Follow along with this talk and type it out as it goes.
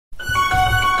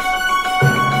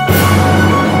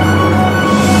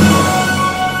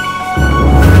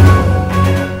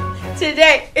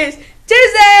Today is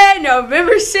Tuesday,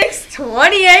 November 6th,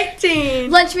 2018.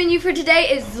 Lunch menu for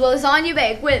today is lasagna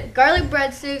baked with garlic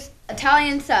breadsticks,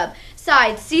 Italian sub,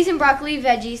 sides, seasoned broccoli,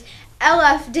 veggies,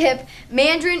 LF dip,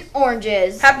 mandarin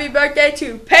oranges. Happy birthday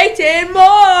to Peyton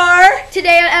Moore.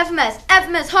 Today at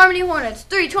FMS Harmony Hornets,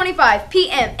 3:25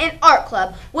 p.m. in Art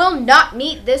Club will not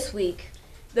meet this week.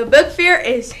 The book fair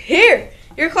is here.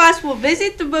 Your class will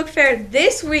visit the book fair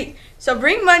this week, so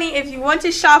bring money if you want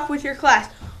to shop with your class,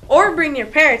 or bring your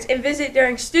parents and visit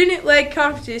during student-led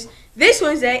conferences this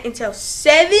Wednesday until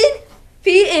 7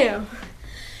 p.m.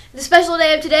 The special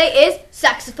day of today is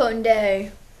Saxophone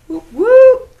Day. Woo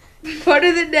woo! Quote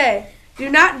of the day: do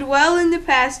not dwell in the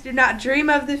past, do not dream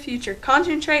of the future,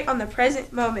 concentrate on the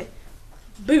present moment.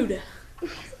 Buddha.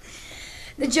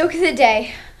 The joke of the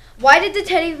day: why did the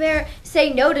teddy bear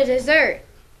say no to dessert?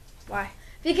 Why?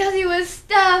 Because he was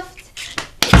stuffed.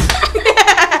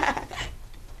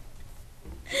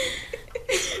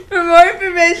 For more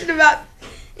information about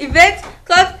events,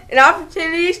 clubs, and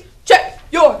opportunities, check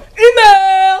your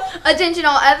email. Attention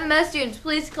all FMS students,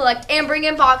 please collect and bring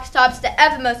in box tops to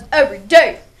FMS every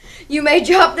day. You may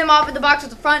drop them off at the box at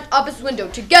the front office window.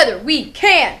 Together we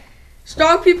can.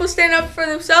 Strong people stand up for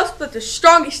themselves, but the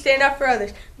strongest stand up for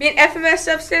others. Be an FMS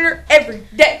sub-standard every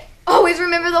day. Always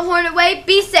remember the Hornet way.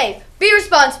 Be safe, be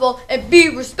responsible, and be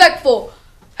respectful.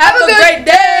 Have a great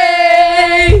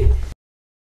day.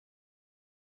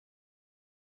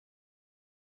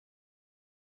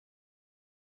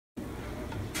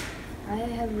 I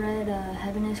have read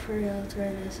Heaven is for Real. It's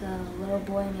where this little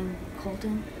boy named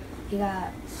Colton, he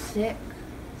got sick,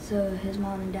 so his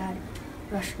mom and dad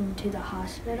rushed him to the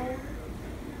hospital.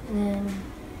 And then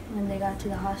when they got to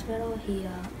the hospital, he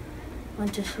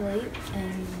went to sleep,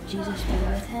 and Jesus was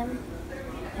with him,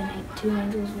 and two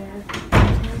angels were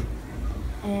with him.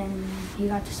 And he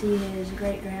got to see his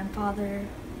great-grandfather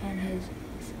and his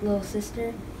little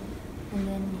sister. And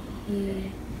then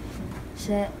he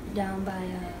sat down by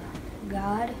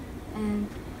God, and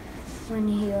when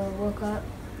he woke up,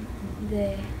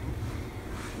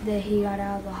 he got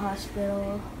out of the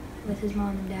hospital with his mom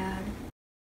and dad,